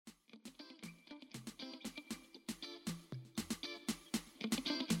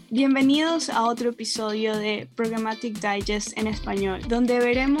Bienvenidos a otro episodio de Programmatic Digest en español, donde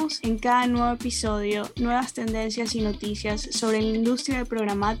veremos en cada nuevo episodio nuevas tendencias y noticias sobre la industria de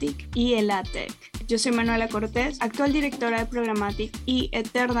Programmatic y el AdTech. Yo soy Manuela Cortés, actual directora de Programmatic y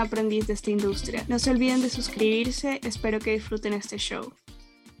eterna aprendiz de esta industria. No se olviden de suscribirse, espero que disfruten este show.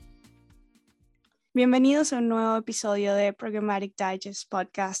 Bienvenidos a un nuevo episodio de Programmatic Digest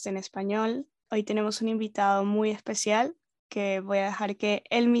Podcast en español. Hoy tenemos un invitado muy especial que voy a dejar que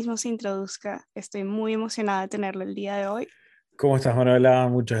él mismo se introduzca. Estoy muy emocionada de tenerlo el día de hoy. ¿Cómo estás, Manuela?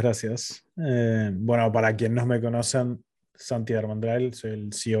 Muchas gracias. Bueno, para quienes no me conocen, Santi Armandral, soy el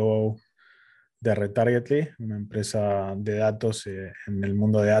COO de Retargetly, una empresa de datos en el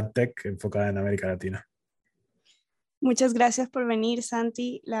mundo de AdTech enfocada en América Latina. Muchas gracias por venir,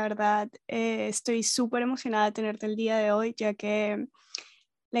 Santi. La verdad, estoy súper emocionada de tenerte el día de hoy, ya que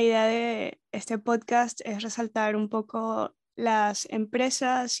la idea de este podcast es resaltar un poco las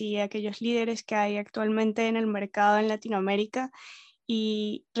empresas y aquellos líderes que hay actualmente en el mercado en Latinoamérica,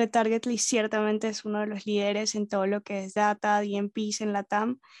 y Retargetly ciertamente es uno de los líderes en todo lo que es data, DMPs en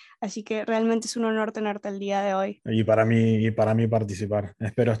LATAM, así que realmente es un honor tenerte el día de hoy. Y para mí participar.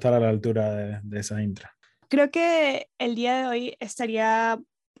 Espero estar a la altura de esa intro. Creo que el día de hoy estaría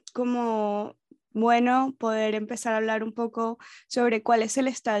como bueno poder empezar a hablar un poco sobre cuál es el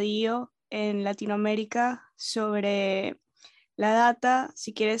estadio en Latinoamérica sobre la data.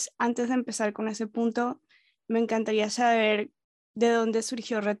 Si quieres, antes de empezar con ese punto, me encantaría saber de dónde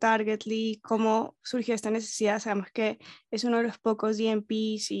surgió Retargetly, cómo surgió esta necesidad. Sabemos que es uno de los pocos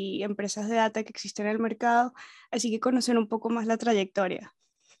DMPs y empresas de data que existen en el mercado, así que conocer un poco más la trayectoria.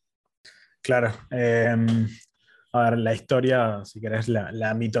 Claro. A ver, la historia, si querés,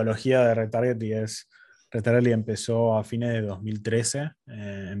 la mitología de Retargetly empezó a fines de 2013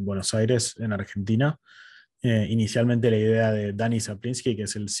 en Buenos Aires, en Argentina. Inicialmente la idea de Dani Saplinsky, que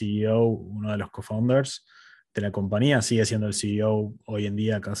es el CEO, uno de los co-founders de la compañía, sigue siendo el CEO hoy en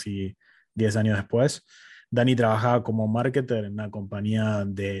día, casi 10 años después. Dani trabajaba como marketer en una compañía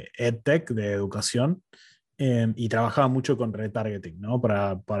de EdTech, de educación, y trabajaba mucho con retargeting, ¿no?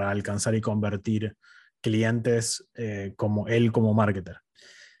 Para alcanzar y convertir clientes como él como marketer.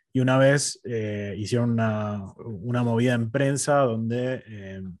 Y una vez hicieron una movida en prensa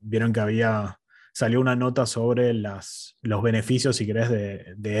donde vieron que salió una nota sobre los beneficios, si querés,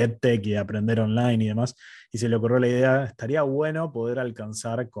 de EdTech y de aprender online y demás, y se le ocurrió la idea, estaría bueno poder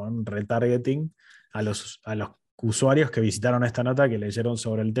alcanzar con retargeting a los usuarios que visitaron esta nota, que leyeron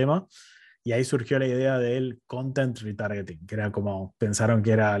sobre el tema, y ahí surgió la idea del content retargeting, que era como pensaron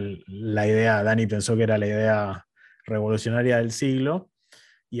que era la idea, Dani pensó que era la idea revolucionaria del siglo,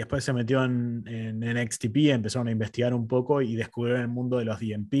 y después se metió en NXTP, empezaron a investigar un poco y descubrieron el mundo de los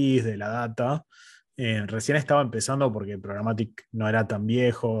DMPs, de la data. Recién estaba empezando porque Programmatic no era tan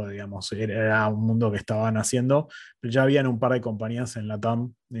viejo, digamos, era un mundo que estaban haciendo, pero ya habían un par de compañías en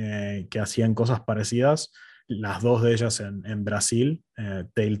LATAM que hacían cosas parecidas, las dos de ellas en Brasil,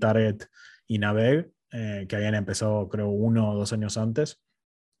 TailTarget y Naveg, que habían empezado creo 1 o 2 años antes.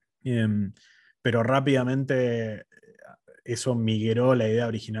 Em, pero rápidamente eso migró la idea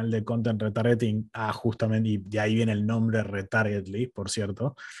original de content retargeting a justamente, y de ahí viene el nombre Retargetly, por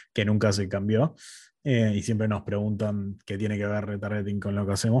cierto, que nunca se cambió. Y siempre nos preguntan qué tiene que ver retargeting con lo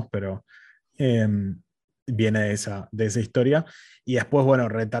que hacemos, pero eh, viene de esa historia. Y después, bueno,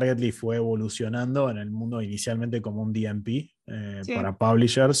 Retargetly fue evolucionando en el mundo inicialmente como un DMP Sí. para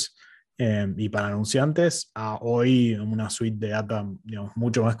publishers y para anunciantes, a hoy una suite de data, digamos,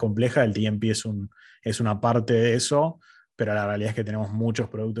 mucho más compleja. El DMP es una parte de eso, pero la realidad es que tenemos muchos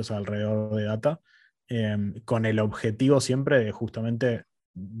productos alrededor de data, con el objetivo siempre de justamente,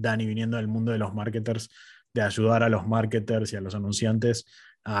 Dani viniendo del mundo de los marketers, de ayudar a los marketers y a los anunciantes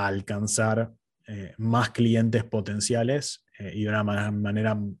a alcanzar más clientes potenciales y de una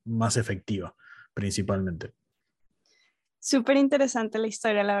manera más efectiva, principalmente. Súper interesante la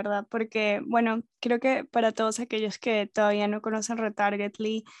historia, la verdad, porque, bueno, creo que para todos aquellos que todavía no conocen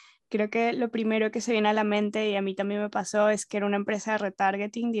Retargetly, creo que lo primero que se viene a la mente, y a mí también me pasó, es que era una empresa de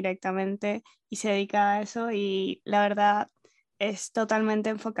retargeting directamente y se dedica a eso, y la verdad es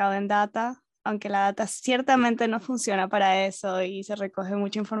totalmente enfocado en data, aunque la data ciertamente no funciona para eso y se recoge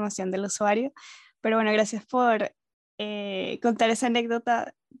mucha información del usuario. Pero bueno, gracias por contar esa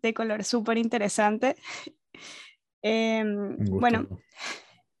anécdota de color súper interesante. Un Bueno, gusto.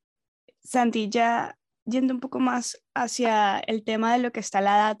 Santi, ya yendo un poco más hacia el tema de lo que está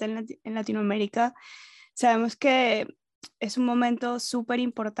la data en Latinoamérica, sabemos que es un momento súper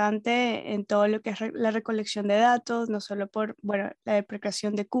importante en todo lo que es la recolección de datos, no solo por, bueno, la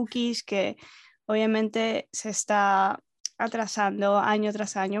deprecación de cookies, que obviamente se está atrasando año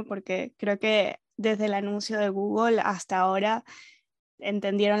tras año, porque creo que desde el anuncio de Google hasta ahora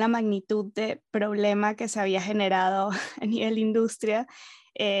entendieron la magnitud de problema que se había generado a nivel industria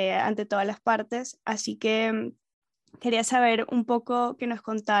ante todas las partes. Así que quería saber un poco que nos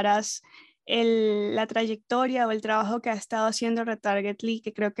contaras la trayectoria o el trabajo que ha estado haciendo Retargetly,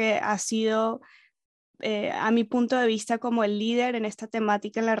 que creo que ha sido, a mi punto de vista, como el líder en esta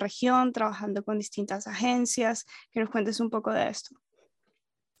temática en la región, trabajando con distintas agencias. Que nos cuentes un poco de esto.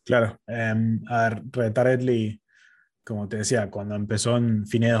 Claro, a ver, Retargetly, como te decía, cuando empezó en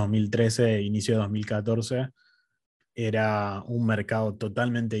fines de 2013, inicio de 2014, era un mercado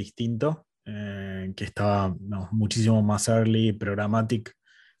totalmente distinto, que estaba muchísimo más early, programmatic,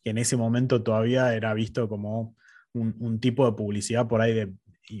 y en ese momento todavía era visto como un tipo de publicidad por ahí de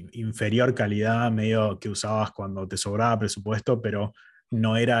inferior calidad, medio que usabas cuando te sobraba presupuesto, pero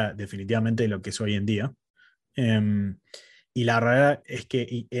no era definitivamente lo que es hoy en día. Em, y la realidad es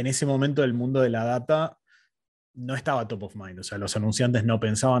que en ese momento el mundo de la data no estaba top of mind, o sea, los anunciantes no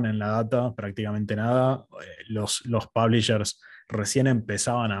pensaban en la data prácticamente nada, los publishers recién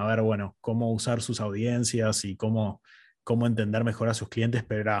empezaban a ver, bueno, cómo usar sus audiencias y cómo entender mejor a sus clientes,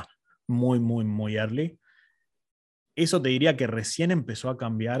 pero era muy, muy, muy early. Eso te diría que recién empezó a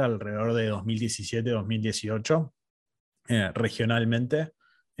cambiar alrededor de 2017-2018, regionalmente,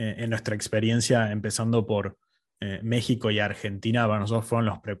 en nuestra experiencia, empezando por México y Argentina, para nosotros fueron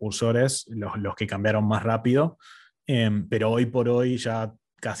los precursores, los que cambiaron más rápido, pero hoy por hoy ya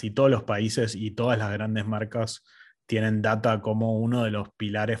casi todos los países y todas las grandes marcas tienen data como uno de los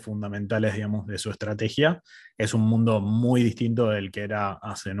pilares fundamentales, digamos, de su estrategia. Es un mundo muy distinto del que era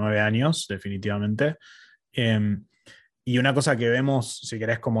hace 9 años, definitivamente. Eh, y una cosa que vemos, si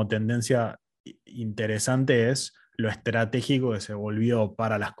querés, como tendencia interesante es lo estratégico que se volvió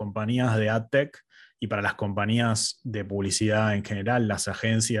para las compañías de AdTech y para las compañías de publicidad en general, las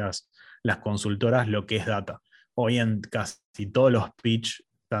agencias, las consultoras, lo que es data. Hoy en casi todos los pitch,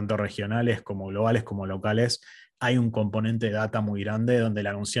 tanto regionales como globales como locales, hay un componente de data muy grande donde el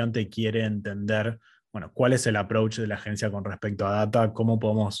anunciante quiere entender, bueno, cuál es el approach de la agencia con respecto a data, cómo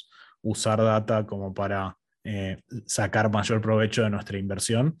podemos usar data como para sacar mayor provecho de nuestra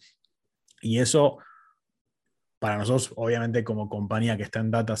inversión. Y eso, para nosotros, obviamente como compañía que está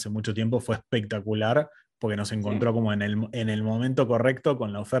en data hace mucho tiempo, fue espectacular porque nos Sí. encontró como en el momento correcto,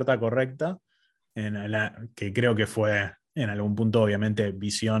 con la oferta correcta, que creo que fue en algún punto, obviamente,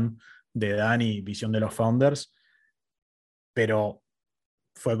 visión de Dani, visión de los founders, pero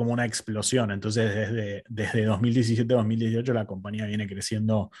fue como una explosión. Entonces, desde 2017-2018 la compañía viene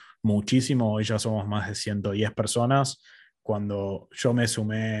creciendo muchísimo. Hoy ya somos más de 110 personas. Cuando yo me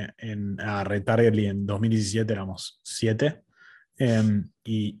sumé a Retargetly en 2017 éramos 7.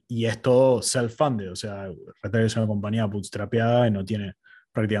 Y es todo self-funded, o sea, Retarget es una compañía bootstrapeada y no tiene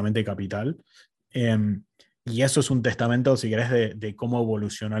prácticamente capital. Em, y eso es un testamento, si querés, de cómo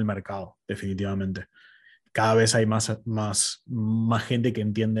evolucionó el mercado, definitivamente. Cada vez hay más gente que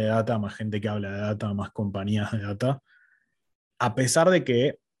entiende data, más gente que habla de data, más compañías de data. A pesar de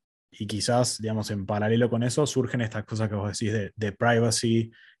que, y quizás, digamos, en paralelo con eso, surgen estas cosas que vos decís de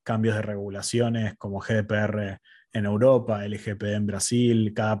privacy, cambios de regulaciones como GDPR en Europa, LGPD en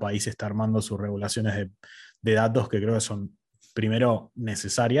Brasil, cada país está armando sus regulaciones de datos que creo que son, primero,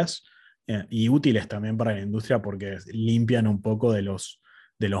 necesarias y útiles también para la industria porque limpian un poco de los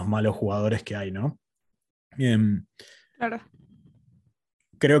malos jugadores que hay, ¿no? Em, Claro.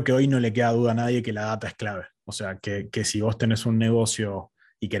 Creo que hoy no le queda duda a nadie que la data es clave. O sea, que si vos tenés un negocio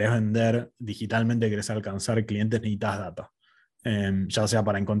y querés vender digitalmente, querés alcanzar clientes, necesitas data. Ya sea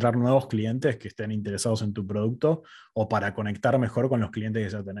para encontrar nuevos clientes que estén interesados en tu producto o para conectar mejor con los clientes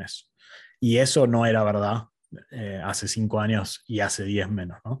que ya tenés. Y eso no era verdad hace 5 años y hace 10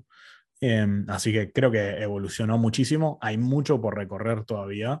 menos, ¿no? Así que creo que evolucionó muchísimo. Hay mucho por recorrer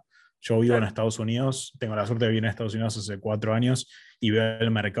todavía. Yo vivo en Claro. Estados Unidos, tengo la suerte de vivir en Estados Unidos hace 4 años y veo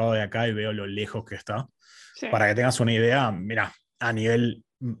el mercado de acá y veo lo lejos que está. Sí. Para que tengas una idea, mira, a nivel,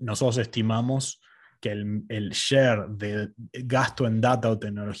 nosotros estimamos que el share de gasto en data o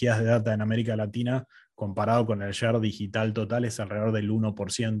tecnologías de data en América Latina comparado con el share digital total es alrededor del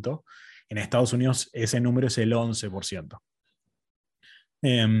 1%. En Estados Unidos ese número es el 11%.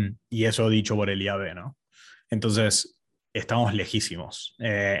 Y eso dicho por el IAB, ¿no? Entonces, estamos lejísimos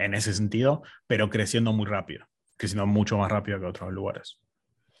en ese sentido, pero creciendo muy rápido, creciendo mucho más rápido que otros lugares.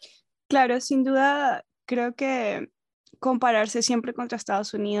 Claro, sin duda, creo que compararse siempre contra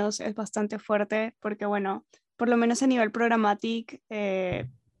Estados Unidos es bastante fuerte porque, bueno, por lo menos a nivel programático de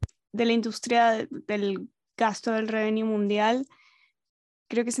la industria del gasto del revenue mundial,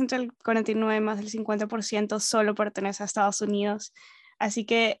 creo que es entre el 49 más del 50% solo pertenece a Estados Unidos. Así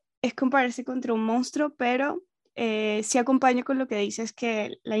que es compararse contra un monstruo, pero sí acompaño con lo que dices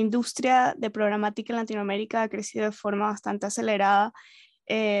que la industria de programática en Latinoamérica ha crecido de forma bastante acelerada,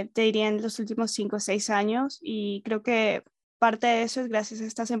 te diría en los últimos 5 o 6 años, y creo que parte de eso es gracias a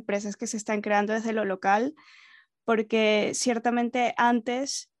estas empresas que se están creando desde lo local, porque ciertamente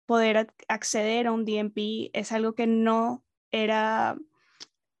antes poder acceder a un DMP es algo que no era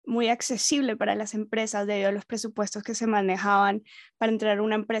muy accesible para las empresas debido a los presupuestos que se manejaban. Para entrar a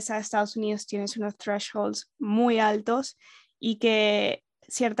una empresa de Estados Unidos tienes unos thresholds muy altos y que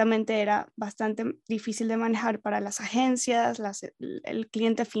ciertamente era bastante difícil de manejar para las agencias, el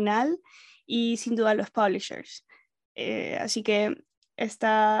cliente final y sin duda los publishers. Así que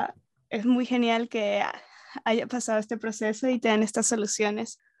está, es muy genial que haya pasado este proceso y te dan estas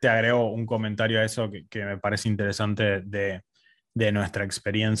soluciones. Te agrego un comentario a eso que me parece interesante de nuestra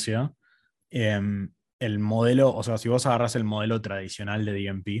experiencia. El modelo, o sea, si vos agarras el modelo tradicional de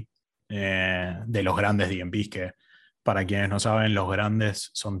DMP, de los grandes DMPs, que para quienes no saben, los grandes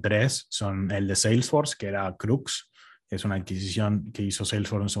son tres, son el de Salesforce, que era Crux, que es una adquisición que hizo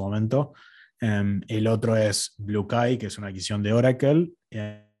Salesforce en su momento. El otro es BlueKai, que es una adquisición de Oracle,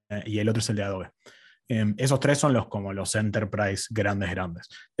 y el otro es el de Adobe. Esos tres son como los enterprise grandes.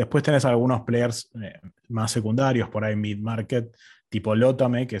 Después tenés algunos players más secundarios, por ahí mid-market, tipo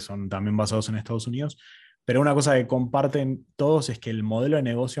Lotame, que son también basados en Estados Unidos. Pero una cosa que comparten todos es que el modelo de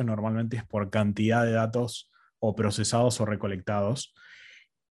negocio normalmente es por cantidad de datos o procesados o recolectados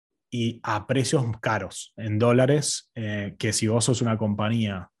y a precios caros, en dólares, que si vos sos una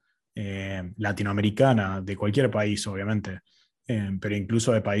compañía latinoamericana, de cualquier país, obviamente, pero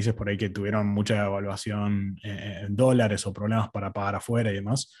incluso de países por ahí que tuvieron mucha evaluación en dólares o problemas para pagar afuera y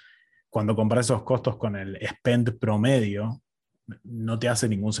demás, cuando comparas esos costos con el spend promedio, no te hace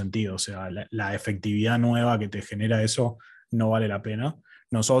ningún sentido. O sea, la efectividad nueva que te genera eso no vale la pena.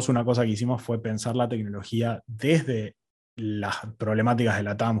 Nosotros una cosa que hicimos fue pensar la tecnología desde las problemáticas de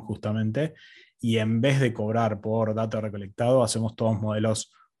la TAM justamente, y en vez de cobrar por dato recolectado, hacemos todos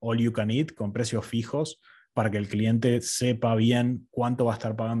modelos all you can eat con precios fijos para que el cliente sepa bien cuánto va a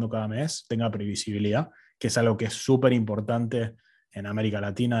estar pagando cada mes, tenga previsibilidad, que es algo que es súper importante en América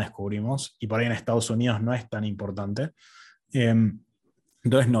Latina, descubrimos, y por ahí en Estados Unidos no es tan importante.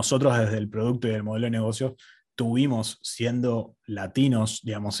 Entonces nosotros desde el producto y el modelo de negocio tuvimos, siendo latinos,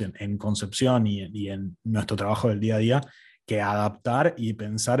 digamos, en concepción y en nuestro trabajo del día a día, que adaptar y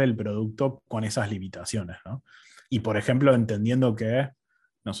pensar el producto con esas limitaciones, ¿no? Y por ejemplo, entendiendo que,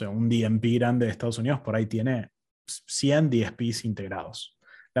 no sé, un DMP grande de Estados Unidos por ahí tiene 100 DSPs integrados.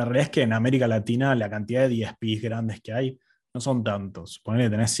 La realidad es que en América Latina la cantidad de DSPs grandes que hay no son tantos. Ponele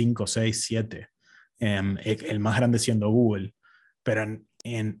que tenés 5, 6, 7. El más grande siendo Google. Pero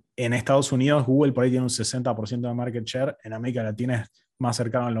en Estados Unidos Google por ahí tiene un 60% de market share, en América Latina es más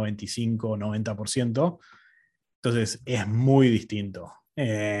cercano al 95-90%, entonces es muy distinto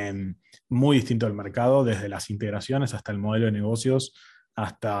el mercado, desde las integraciones hasta el modelo de negocios,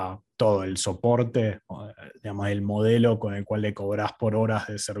 hasta todo el soporte, digamos, el modelo con el cual le cobras por horas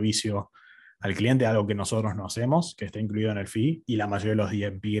de servicio al cliente, algo que nosotros no hacemos, que está incluido en el fee, y la mayoría de los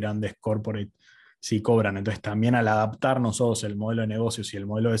DMP grandes corporate sí cobran. Entonces también al adaptar nosotros el modelo de negocios y el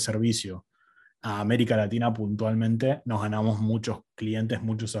modelo de servicio a América Latina puntualmente, nos ganamos muchos clientes,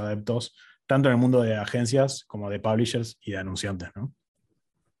 muchos adeptos, tanto en el mundo de agencias como de publishers y de anunciantes, ¿no?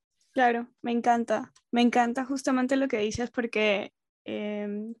 Claro, me encanta. Me encanta justamente lo que dices porque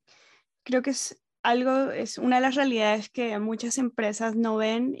em, creo que es una de las realidades que muchas empresas no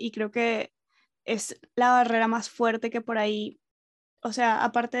ven y creo que es la barrera más fuerte que por ahí, o sea,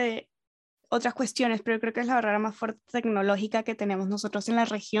 aparte de otras cuestiones, pero creo que es la barrera más fuerte tecnológica que tenemos nosotros en la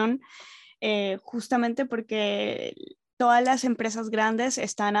región, justamente porque todas las empresas grandes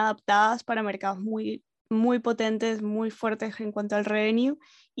están adaptadas para mercados muy potentes, muy fuertes en cuanto al revenue,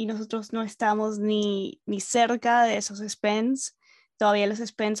 y nosotros no estamos ni cerca de esos spends. Todavía los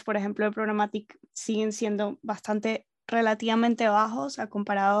spends, por ejemplo, de Programmatic siguen siendo bastante relativamente bajos a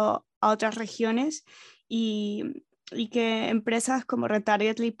comparado a otras regiones, y que empresas como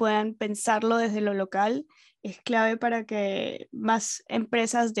Retargetly puedan pensarlo desde lo local es clave para que más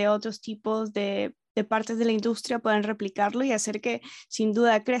empresas de otros tipos de partes de la industria puedan replicarlo y hacer que sin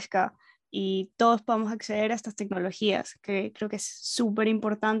duda crezca y todos podamos acceder a estas tecnologías, que creo que es súper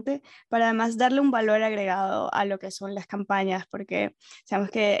importante para además darle un valor agregado a lo que son las campañas, porque sabemos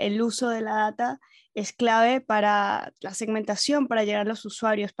que el uso de la data es clave para la segmentación, para llegar a los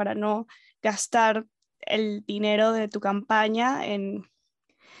usuarios, para no gastar el dinero de tu campaña en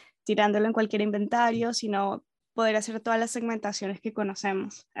tirándolo en cualquier inventario, sino poder hacer todas las segmentaciones que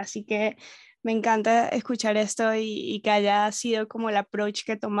conocemos. Así que me encanta escuchar esto y que haya sido como el approach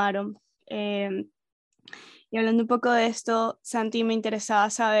que tomaron. Eh, y hablando un poco de esto, Santi, me interesaba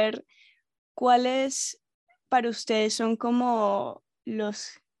saber cuáles para ustedes son como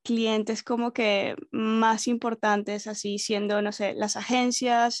los clientes como que más importantes, así siendo, no sé, las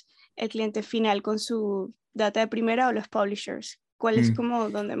agencias, el cliente final con su data de primera o los publishers. ¿Cuál es Mm. como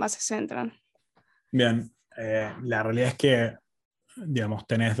donde más se centran? Bien, la realidad es que, digamos,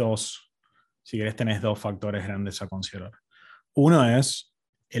 si querés, tenés dos factores grandes a considerar. Uno es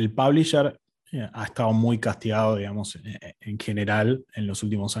el publisher ha estado muy castigado, digamos, en general en los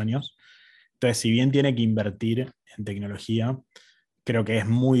últimos años. Entonces, si bien tiene que invertir en tecnología, creo que es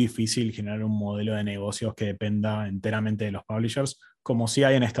muy difícil generar un modelo de negocios que dependa enteramente de los publishers, como si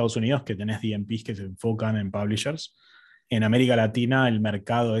hay en Estados Unidos, que tenés DMPs que se enfocan en publishers. En América Latina el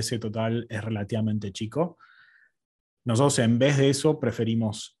mercado ese total es relativamente chico. Nosotros en vez de eso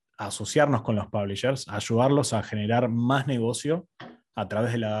preferimos asociarnos con los publishers, ayudarlos a generar más negocio a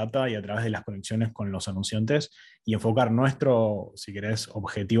través de la data y a través de las conexiones con los anunciantes y enfocar nuestro, si querés,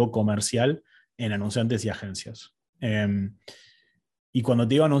 objetivo comercial en anunciantes y agencias. Y cuando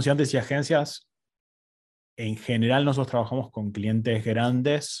te digo anunciantes y agencias, en general nosotros trabajamos con clientes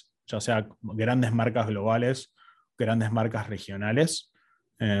grandes, ya sea grandes marcas globales, grandes marcas regionales.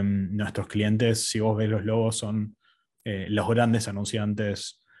 Nuestros clientes, si vos ves los logos, son los grandes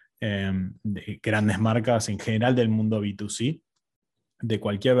anunciantes de grandes marcas en general del mundo B2C, de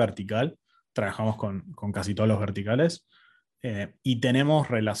cualquier vertical. Trabajamos con casi todos los verticales. Y tenemos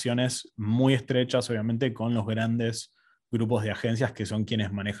relaciones muy estrechas, obviamente, con los grandes grupos de agencias que son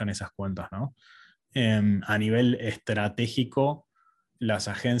quienes manejan esas cuentas, ¿no? A nivel estratégico, las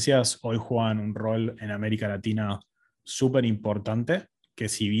agencias hoy juegan un rol en América Latina súper importante, que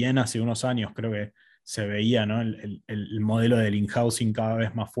si bien hace unos años creo que se veía, ¿no? El modelo del in-housing cada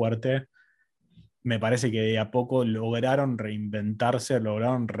vez más fuerte, me parece que de a poco lograron reinventarse,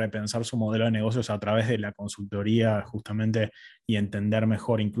 lograron repensar su modelo de negocios a través de la consultoría justamente y entender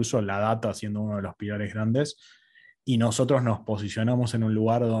mejor incluso la data siendo uno de los pilares grandes. Y nosotros nos posicionamos en un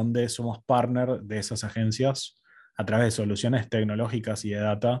lugar donde somos partner de esas agencias a través de soluciones tecnológicas y de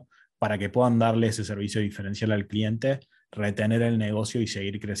data para que puedan darle ese servicio diferencial al cliente, retener el negocio y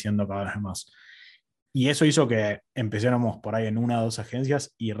seguir creciendo cada vez más. Y eso hizo que empezáramos por ahí en una o dos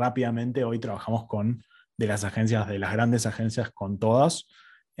agencias y rápidamente hoy trabajamos con de las agencias, de las grandes agencias, con todas,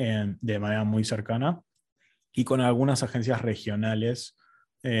 de manera muy cercana y con algunas agencias regionales,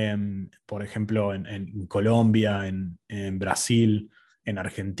 por ejemplo, en Colombia, en Brasil, en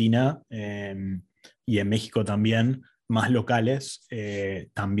Argentina y en México también, más locales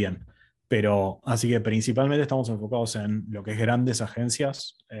también. Pero así que principalmente estamos enfocados en lo que es grandes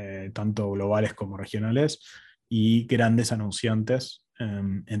agencias, tanto globales como regionales, y grandes anunciantes,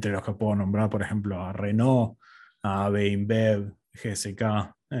 entre los que puedo nombrar, por ejemplo, a Renault, a AB InBev,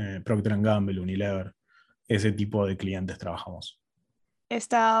 GSK, Procter Gamble, Unilever. Ese tipo de clientes trabajamos.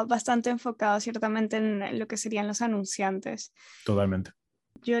 Está bastante enfocado ciertamente en lo que serían los anunciantes. Totalmente.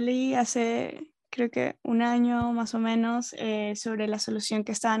 Yo leí hace, creo que un año más o menos, sobre la solución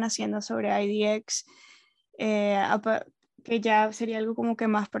que estaban haciendo sobre IDX, que ya sería algo como que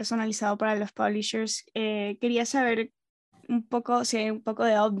más personalizado para los publishers. Quería saber un poco, si hay un poco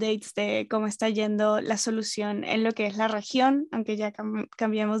de updates de cómo está yendo la solución en lo que es la región, aunque ya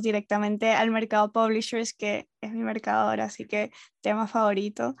cambiemos directamente al mercado publishers, que es mi mercado ahora, así que tema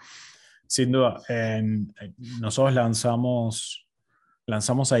favorito. Sin duda, nosotros lanzamos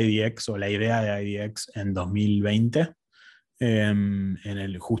IDX o la idea de IDX en 2020,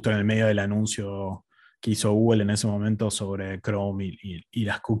 justo en el medio del anuncio que hizo Google en ese momento sobre Chrome y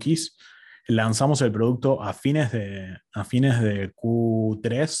las cookies. Lanzamos el producto a fines de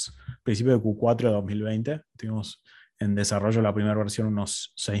Q3, principio de Q4 de 2020. Tuvimos en desarrollo la primera versión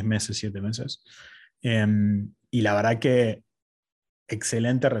unos 6 meses, 7 meses. Y la verdad que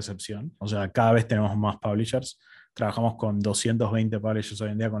excelente recepción. O sea, cada vez tenemos más publishers. Trabajamos con 220 publishers hoy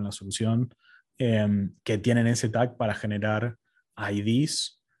en día con la solución que tienen ese tag para generar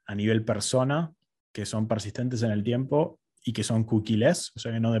IDs a nivel persona que son persistentes en el tiempo y que son cookieless, o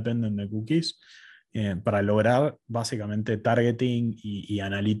sea que no dependen de cookies, para lograr básicamente targeting y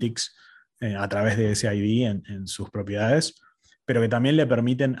analytics a través de ese ID en sus propiedades, pero que también le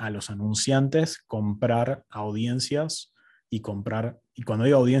permiten a los anunciantes comprar audiencias y cuando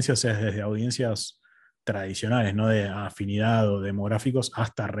digo audiencias es desde audiencias tradicionales, no de afinidad o demográficos,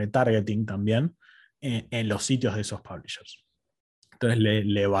 hasta retargeting también en los sitios de esos publishers. Entonces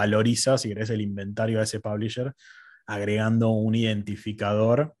le valoriza, si querés, el inventario a ese publisher, agregando un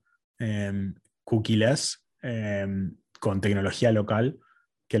identificador cookieless con tecnología local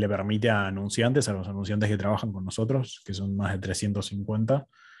que le permite a los anunciantes que trabajan con nosotros, que son más de 350,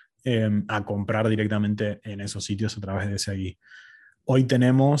 a comprar directamente en esos sitios a través de SAI. Hoy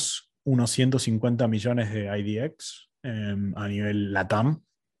tenemos unos 150 millones de IDX a nivel LATAM.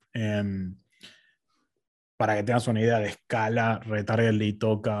 Para que tengas una idea de escala, Retargetly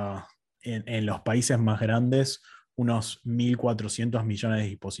toca en los países más grandes unos 1.400 millones de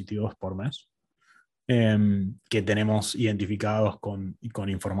dispositivos por mes, que tenemos identificados con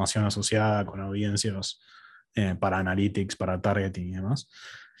información asociada, con audiencias para analytics, para targeting y demás.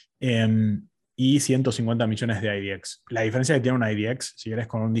 Y 150 millones de IDX. La diferencia que tiene un IDX, si eres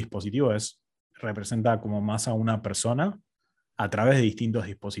con un dispositivo, representa como más a una persona a través de distintos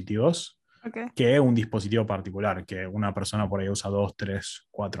dispositivos que un dispositivo particular, que una persona por ahí usa 2, 3,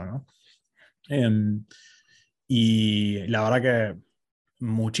 4, ¿no? Y la verdad que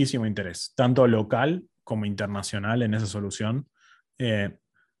muchísimo interés, tanto local como internacional en esa solución.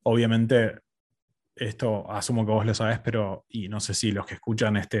 Obviamente, esto asumo que vos lo sabés, pero, y no sé si los que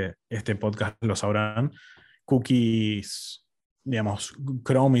escuchan este podcast lo sabrán, cookies, digamos,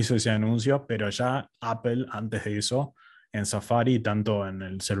 Chrome hizo ese anuncio, pero ya Apple, antes de eso, en Safari, tanto en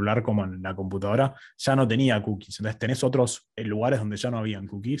el celular como en la computadora, ya no tenía cookies. Entonces tenés otros lugares donde ya no habían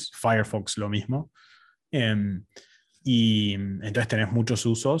cookies. Firefox lo mismo. Y entonces tenés muchos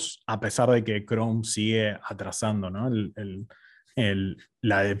usos, a pesar de que Chrome sigue atrasando, ¿no?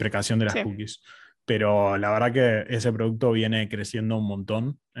 La deprecación de las Sí. cookies. Pero la verdad que ese producto viene creciendo un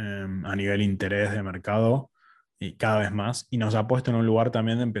montón a nivel interés de mercado y cada vez más. Y nos ha puesto en un lugar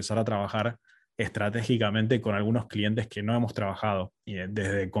también de empezar a trabajar estratégicamente con algunos clientes que no hemos trabajado, y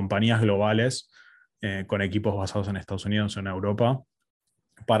desde compañías globales con equipos basados en Estados Unidos o en Europa,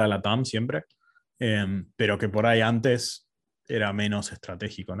 para la TAM siempre, pero que por ahí antes era menos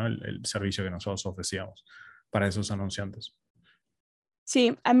estratégico, ¿no? El servicio que nosotros ofrecíamos para esos anunciantes.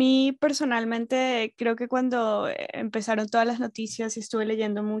 Sí, a mí personalmente creo que cuando empezaron todas las noticias y estuve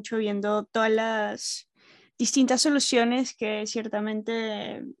leyendo mucho, viendo todas las distintas soluciones que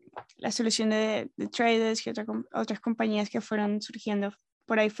ciertamente la solución de Traders y otras compañías que fueron surgiendo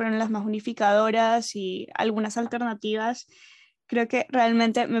por ahí fueron las más unificadoras y algunas alternativas, creo que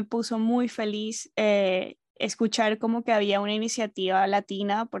realmente me puso muy feliz escuchar como que había una iniciativa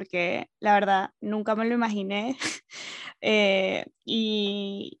latina, porque la verdad nunca me lo imaginé.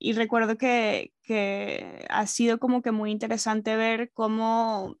 Y recuerdo que ha sido como que muy interesante ver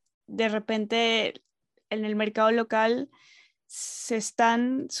cómo de repente en el mercado local se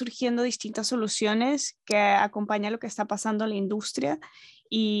están surgiendo distintas soluciones que acompañan lo que está pasando en la industria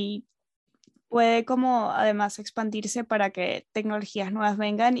y puede como además expandirse para que tecnologías nuevas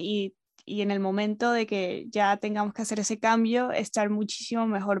vengan y en el momento de que ya tengamos que hacer ese cambio, estar muchísimo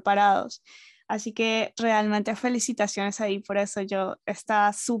mejor parados. Así que realmente felicitaciones ahí por eso. Yo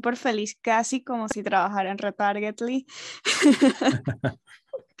estaba súper feliz, casi como si trabajara en Retargetly.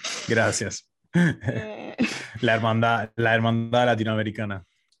 Gracias. Eh, La hermandad latinoamericana.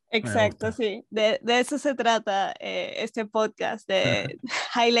 Me exacto, gusta. sí. De eso se trata este podcast, de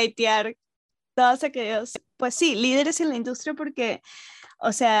highlightear todos aquellos, pues sí, líderes en la industria porque,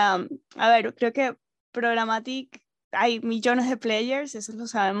 o sea, a ver, creo que Programmatic hay millones de players, eso lo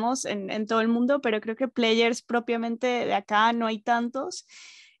sabemos en todo el mundo, pero creo que players propiamente de acá no hay tantos.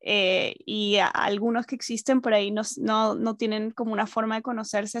 Y algunos que existen por ahí no tienen como una forma de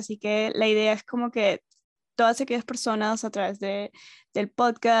conocerse, así que la idea es como que todas aquellas personas a través del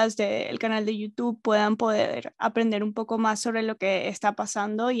podcast, del canal de YouTube, puedan poder aprender un poco más sobre lo que está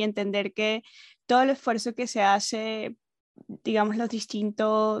pasando y entender que todo el esfuerzo que se hace, digamos, los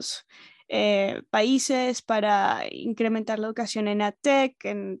distintos países para incrementar la educación en AdTech,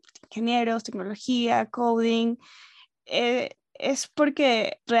 en ingenieros, tecnología, coding, es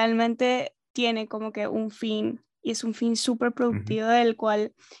porque realmente tiene como que un fin y es un fin súper Ujú. productivo del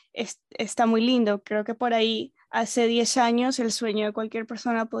cual está muy lindo. Creo que por ahí hace 10 años el sueño de cualquier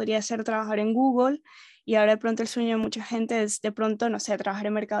persona podría ser trabajar en Google y ahora de pronto el sueño de mucha gente es de pronto, no sé, trabajar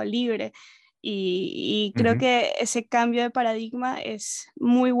en Mercado Libre. Y creo Ujú. que ese cambio de paradigma es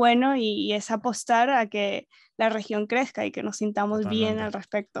muy bueno y es apostar a que la región crezca y que nos sintamos bien Totalmente. al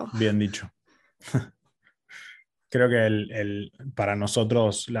respecto. Bien dicho. Creo que para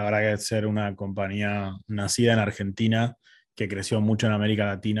nosotros, la verdad que ser una compañía nacida en Argentina, que creció mucho en América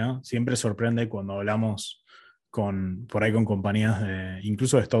Latina, siempre sorprende cuando hablamos por ahí con compañías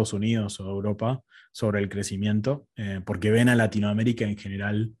incluso de Estados Unidos o de Europa sobre el crecimiento, porque ven a Latinoamérica en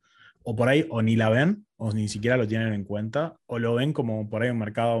general, o por ahí o ni la ven, o ni siquiera lo tienen en cuenta, o lo ven como por ahí un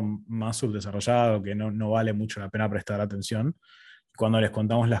mercado más subdesarrollado, que no vale mucho la pena prestar atención. Cuando les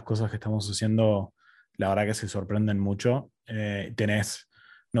contamos las cosas que estamos haciendo la verdad que se sorprenden mucho. Tenés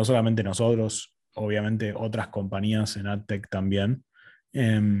no solamente nosotros, obviamente otras compañías en AdTech también.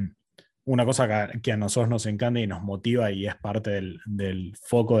 Em, una cosa que a nosotros nos encanta y nos motiva y es parte del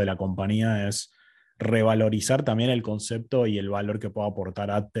foco de la compañía es revalorizar también el concepto y el valor que puede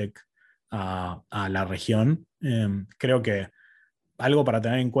aportar AdTech a la región. Creo que algo para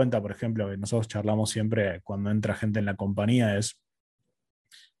tener en cuenta, por ejemplo, que nosotros charlamos siempre cuando entra gente en la compañía es,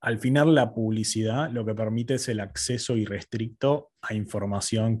 al final la publicidad lo que permite es el acceso irrestricto a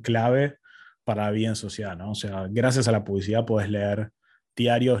información clave para la vida en sociedad, ¿no? O sea, gracias a la publicidad puedes leer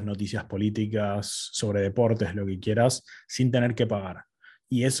diarios, noticias políticas, sobre deportes, lo que quieras, sin tener que pagar.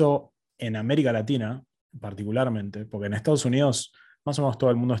 Y eso en América Latina, particularmente, porque en Estados Unidos más o menos todo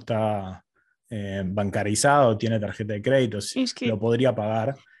el mundo está bancarizado, tiene tarjeta de crédito, Y es lo que, podría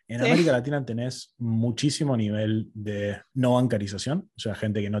pagar. En sí, América Latina tenés muchísimo nivel de no bancarización, o sea,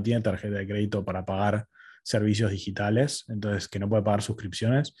 gente que no tiene tarjeta de crédito para pagar servicios digitales, entonces que no puede pagar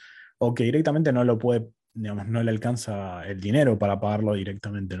suscripciones, o que directamente no lo puede, digamos, no le alcanza el dinero para pagarlo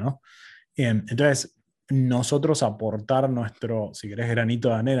directamente, ¿no? Entonces, nosotros aportar nuestro, si querés, granito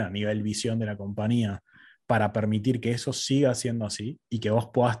de arena a nivel visión de la compañía para permitir que eso siga siendo así y que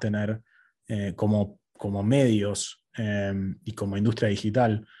vos puedas tener como medios y como industria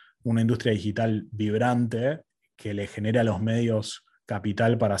digital, una industria digital vibrante que le genere a los medios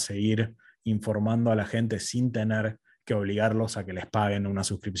capital para seguir informando a la gente sin tener que obligarlos a que les paguen una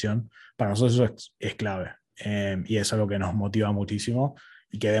suscripción. Para nosotros eso es clave y es algo que nos motiva muchísimo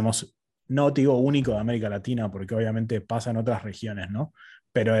y que vemos, no digo único de América Latina, porque obviamente pasa en otras regiones, ¿no?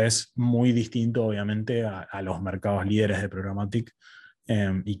 Pero es muy distinto, obviamente, a los mercados líderes de Programmatic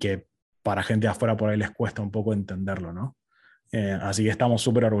y que para gente de afuera por ahí les cuesta un poco entenderlo, ¿no? Así que estamos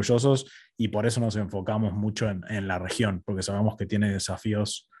súper orgullosos y por eso nos enfocamos mucho en la región, porque sabemos que tiene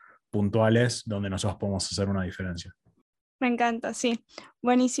desafíos puntuales donde nosotros podemos hacer una diferencia. me encanta, sí.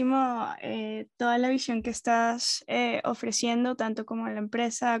 Buenísimo toda la visión que estás ofreciendo, tanto como la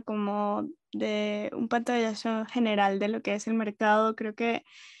empresa como de un pantallazo general de lo que es el mercado. Creo que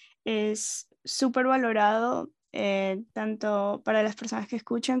es súper valorado, tanto para las personas que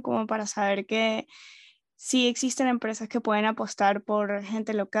escuchan como para saber que sí existen empresas que pueden apostar por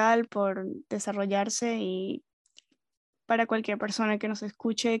gente local, por desarrollarse y para cualquier persona que nos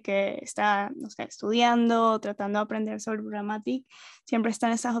escuche que está, no sé, estudiando o tratando de aprender sobre Programmatic, siempre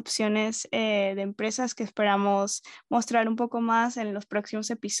están esas opciones de empresas que esperamos mostrar un poco más en los próximos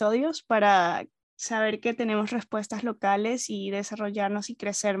episodios para saber que tenemos respuestas locales y desarrollarnos y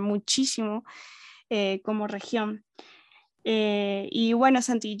crecer muchísimo como región. Y bueno,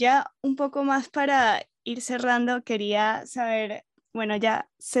 Santi, ya un poco más para ir cerrando, quería saber, bueno, ya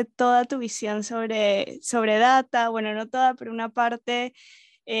sé toda tu visión sobre data, bueno, no toda, pero una parte,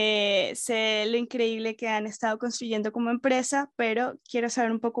 sé lo increíble que han estado construyendo como empresa, pero quiero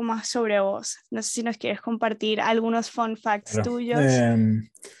saber un poco más sobre vos. No sé si nos quieres compartir algunos fun facts Claro. tuyos.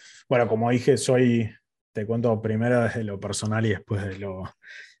 Bueno, como dije, te cuento primero desde lo personal y después de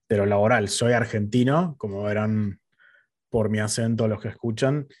lo laboral. Soy argentino, como verán por mi acento los que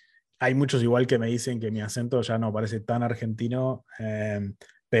escuchan. Hay muchos igual que me dicen que mi acento ya no parece tan argentino,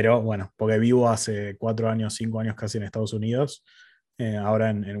 pero bueno, porque vivo hace 4 años, 5 años casi en Estados Unidos, ahora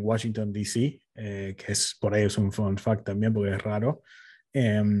en Washington, D.C., que es por ahí es un fun fact también porque es raro.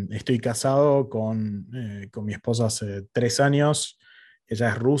 Estoy casado con mi esposa hace 3 años, ella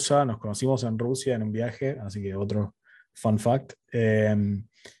es rusa, nos conocimos en Rusia en un viaje, así que otro fun fact.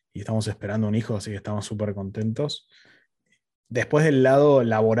 Y estamos esperando un hijo, así que estamos súper contentos. Después del lado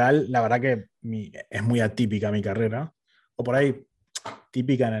laboral, la verdad que es muy atípica mi carrera, o por ahí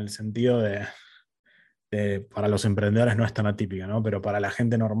típica en el sentido para los emprendedores no es tan atípica, ¿no? Pero para la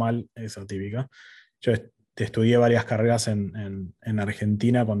gente normal es atípica. Yo estudié varias carreras en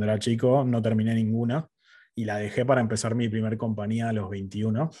Argentina cuando era chico, no terminé ninguna y la dejé para empezar mi primer compañía a los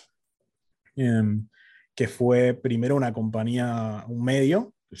 21, em, que fue primero una compañía, un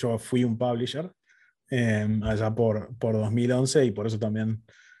medio, yo fui un publisher allá por 2011 y por eso también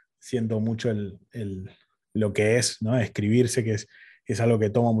siento mucho lo que es, ¿no? Escribirse, que es algo que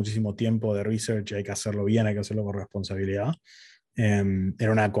toma muchísimo tiempo de research y hay que hacerlo bien, hay que hacerlo con responsabilidad.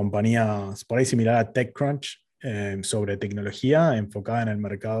 Era una compañía por ahí similar a TechCrunch sobre tecnología, enfocada en el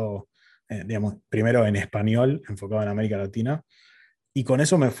mercado, digamos, primero en español, enfocado en América Latina. Y con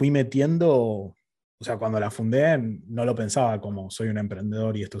eso me fui metiendo, o sea, cuando la fundé no lo pensaba como soy un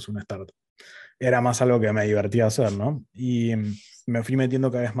emprendedor y esto es una startup. Era más algo que me divertía hacer, ¿no? Y me fui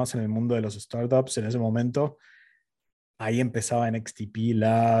metiendo cada vez más en el mundo de los startups. En ese momento, ahí empezaba en XTP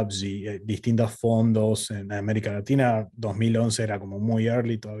Labs y distintos fondos en América Latina. 2011 era como muy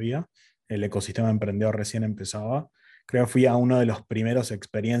early todavía. el ecosistema emprendedor recién empezaba. Creo que fui a uno de los primeros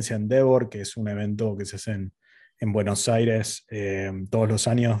Experiencia Endeavor, que es un evento que se hace en Buenos Aires todos los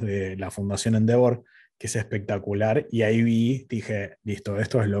años de la Fundación Endeavor, que es espectacular. Y ahí dije, listo,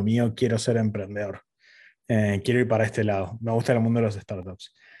 esto es lo mío, quiero ser emprendedor. Quiero ir para este lado. Me gusta el mundo de los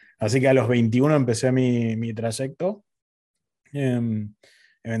startups. Así que a los 21 empecé mi trayecto.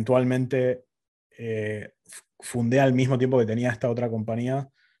 Eventualmente fundé al mismo tiempo que tenía esta otra compañía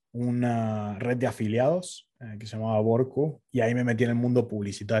una red de afiliados que se llamaba Borku, y ahí me metí en el mundo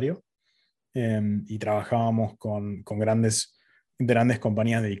publicitario y trabajábamos con grandes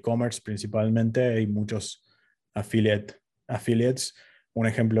compañías de e-commerce principalmente y muchos affiliates. Un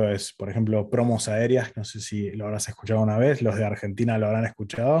ejemplo es, por ejemplo, Promos Aéreas, no sé si lo habrás escuchado una vez, los de Argentina lo habrán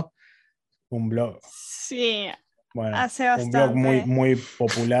escuchado. Un blog. Sí, Bueno, hace un blog muy, bastante. muy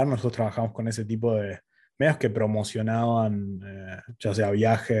popular. Nosotros trabajamos con ese tipo de medios que promocionaban ya sea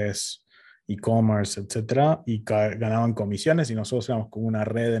viajes, e-commerce, etcétera, y ganaban comisiones, y nosotros éramos como una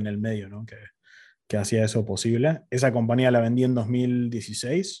red en el medio, ¿no? que hacía eso posible. Esa compañía la vendí en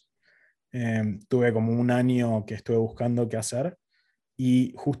 2016. Tuve como un año que estuve buscando qué hacer,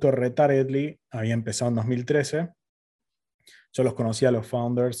 y justo Retargetly había empezado en 2013. Yo los conocía a los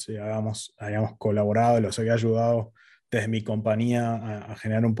founders y habíamos colaborado, los había ayudado desde mi compañía a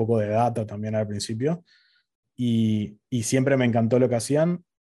generar un poco de data también al principio. Y siempre me encantó lo que hacían.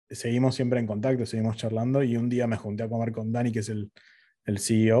 Seguimos siempre en contacto, seguimos charlando. Y un día me junté a comer con Dani, que es el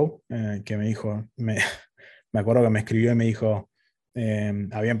CEO, que me dijo, me acuerdo que me escribió y me dijo,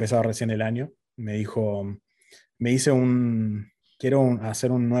 había empezado recién el año, me dijo, quiero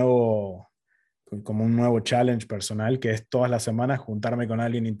hacer como un nuevo challenge personal, que es todas las semanas juntarme con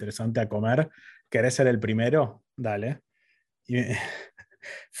alguien interesante a comer. ¿Querés ser el primero? Dale. Y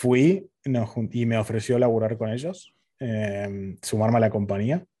fui y me ofreció laburar con ellos, sumarme a la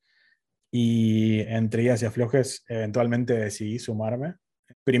compañía. Y entre idas y aflojes, eventualmente decidí sumarme.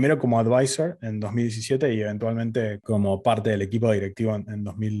 Primero como advisor en 2017 y eventualmente como parte del equipo directivo en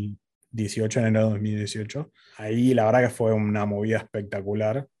 2018, en enero de 2018. Ahí la verdad que fue una movida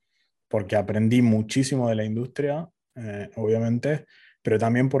espectacular, porque aprendí muchísimo de la industria, obviamente, pero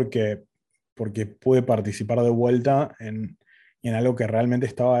también porque pude participar de vuelta en algo que realmente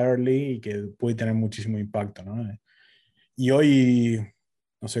estaba early y que pude tener muchísimo impacto, ¿no? Y hoy,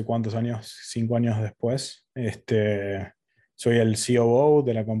 no sé cuántos años, 5 años después, soy el COO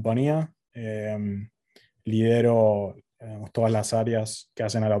de la compañía, lidero todas las áreas que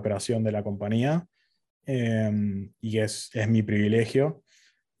hacen a la operación de la compañía, y es mi privilegio.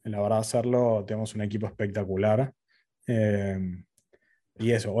 La verdad, hacerlo, tenemos un equipo espectacular. Eh,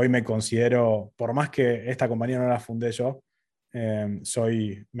 y eso, hoy me considero, por más que esta compañía no la fundé yo,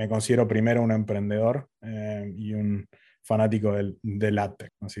 me considero primero un emprendedor y un fanático del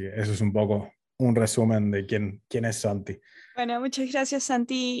AdTech. Así que eso es un poco un resumen de quién es Santi. Bueno, muchas gracias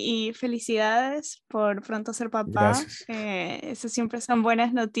Santi y felicidades por pronto ser papá. Gracias. Eso siempre son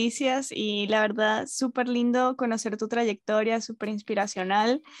buenas noticias y la verdad súper lindo conocer tu trayectoria, súper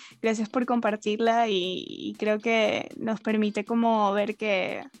inspiracional. Gracias por compartirla y creo que nos permite como ver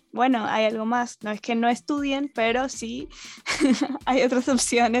que, bueno, hay algo más. No es que no estudien, pero sí hay otras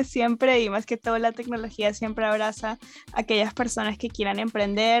opciones siempre y más que todo la tecnología siempre abraza a aquellas personas que quieran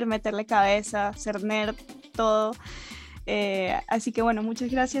emprender, meterle cabeza, ser nerd, todo. Así que bueno, muchas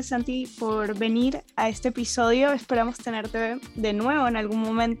gracias Santi por venir a este episodio. Esperamos tenerte de nuevo en algún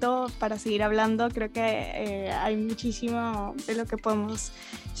momento para seguir hablando. Creo que hay muchísimo de lo que podemos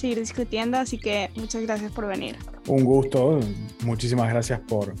seguir discutiendo, así que muchas gracias por venir. Un gusto, muchísimas gracias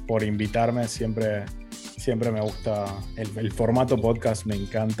por invitarme. Siempre me gusta el formato podcast, me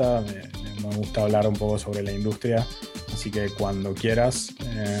encanta, me gusta hablar un poco sobre la industria, así que cuando quieras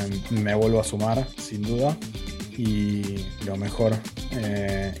me vuelvo a sumar, sin duda. Y lo mejor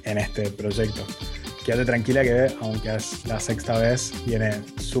en este proyecto. Quédate tranquila que aunque es la sexta vez, viene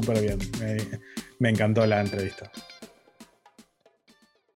súper bien. Me encantó la entrevista.